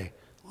say,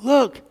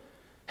 look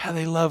how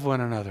they love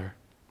one another.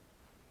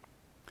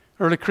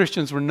 Early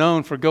Christians were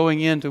known for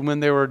going into when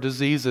there were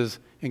diseases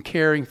and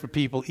caring for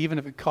people, even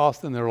if it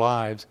cost them their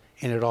lives,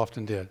 and it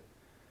often did.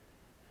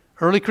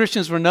 Early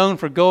Christians were known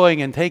for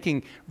going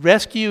and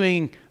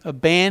rescuing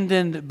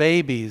abandoned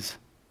babies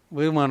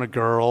We don't want a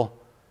girl.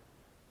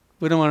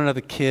 We don't want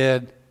another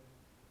kid.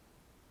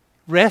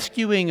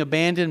 Rescuing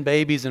abandoned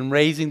babies and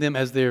raising them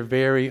as their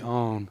very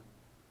own.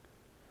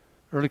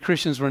 Early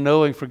Christians were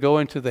known for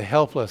going to the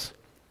helpless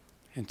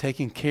and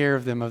taking care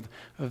of them,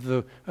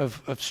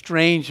 of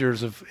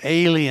strangers, of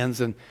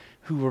aliens, and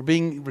who were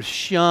being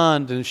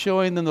shunned, and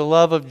showing them the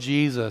love of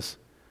Jesus.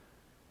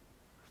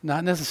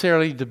 Not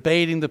necessarily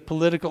debating the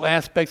political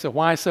aspects of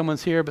why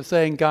someone's here, but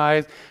saying,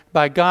 guys,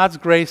 by God's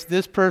grace,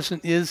 this person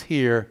is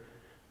here.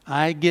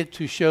 I get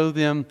to show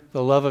them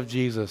the love of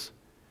Jesus.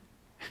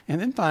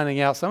 And then finding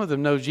out some of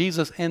them know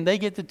Jesus, and they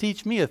get to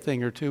teach me a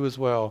thing or two as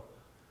well.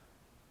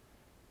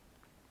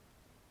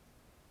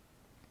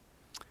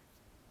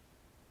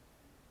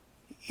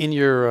 In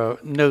your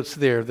notes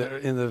there,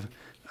 in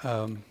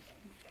the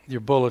your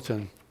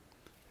bulletin,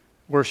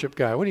 worship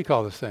guide, what do you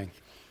call this thing?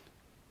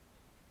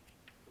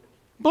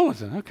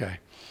 Bulletin, okay.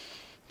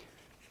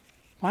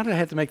 Why did I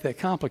have to make that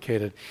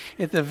complicated?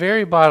 At the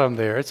very bottom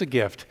there, it's a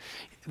gift.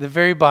 At the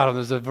very bottom,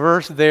 there's a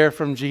verse there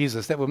from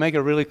Jesus that would make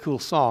a really cool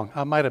song.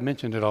 I might have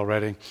mentioned it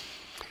already.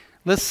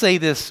 Let's say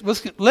this.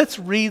 Let's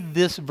read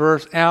this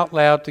verse out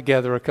loud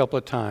together a couple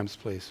of times,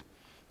 please.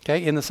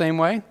 Okay, in the same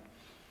way.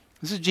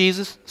 This is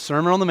Jesus,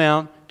 Sermon on the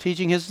Mount,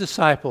 teaching his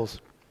disciples.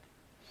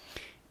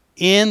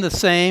 In the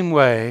same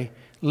way,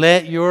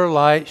 let your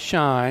light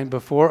shine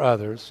before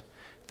others,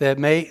 that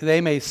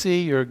they may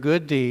see your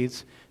good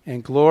deeds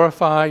and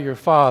glorify your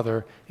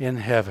Father in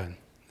heaven.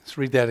 Let's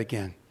read that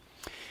again.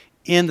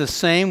 In the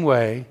same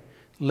way,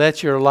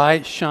 let your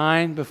light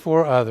shine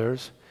before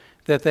others,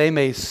 that they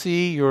may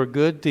see your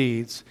good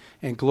deeds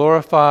and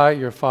glorify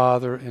your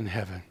Father in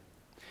heaven.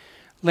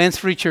 Lance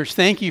Free Church,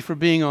 thank you for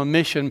being on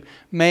mission.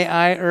 May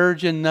I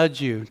urge and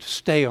nudge you to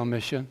stay on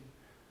mission.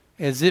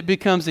 As it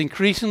becomes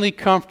increasingly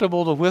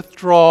comfortable to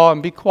withdraw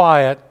and be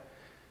quiet,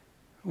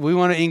 we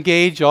want to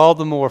engage all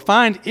the more.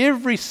 Find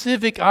every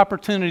civic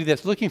opportunity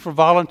that's looking for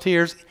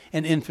volunteers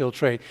and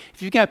infiltrate.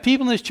 If you've got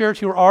people in this church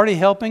who are already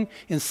helping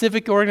in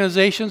civic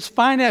organizations,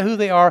 find out who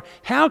they are.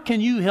 How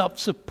can you help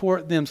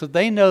support them so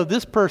they know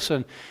this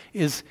person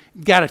is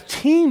got a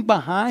team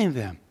behind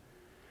them?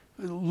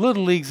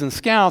 Little Leagues and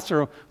Scouts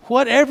or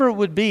whatever it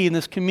would be in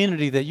this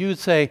community that you would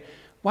say,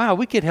 wow,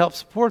 we could help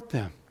support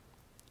them.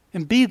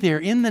 And be there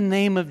in the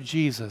name of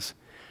Jesus.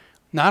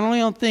 Not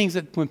only on things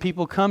that when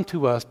people come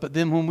to us, but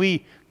then when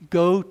we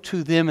go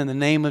to them in the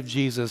name of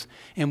Jesus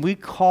and we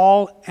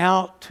call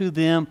out to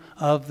them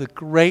of the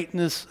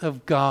greatness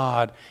of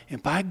God.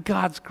 And by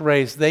God's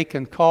grace, they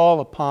can call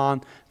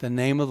upon the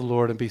name of the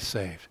Lord and be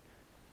saved.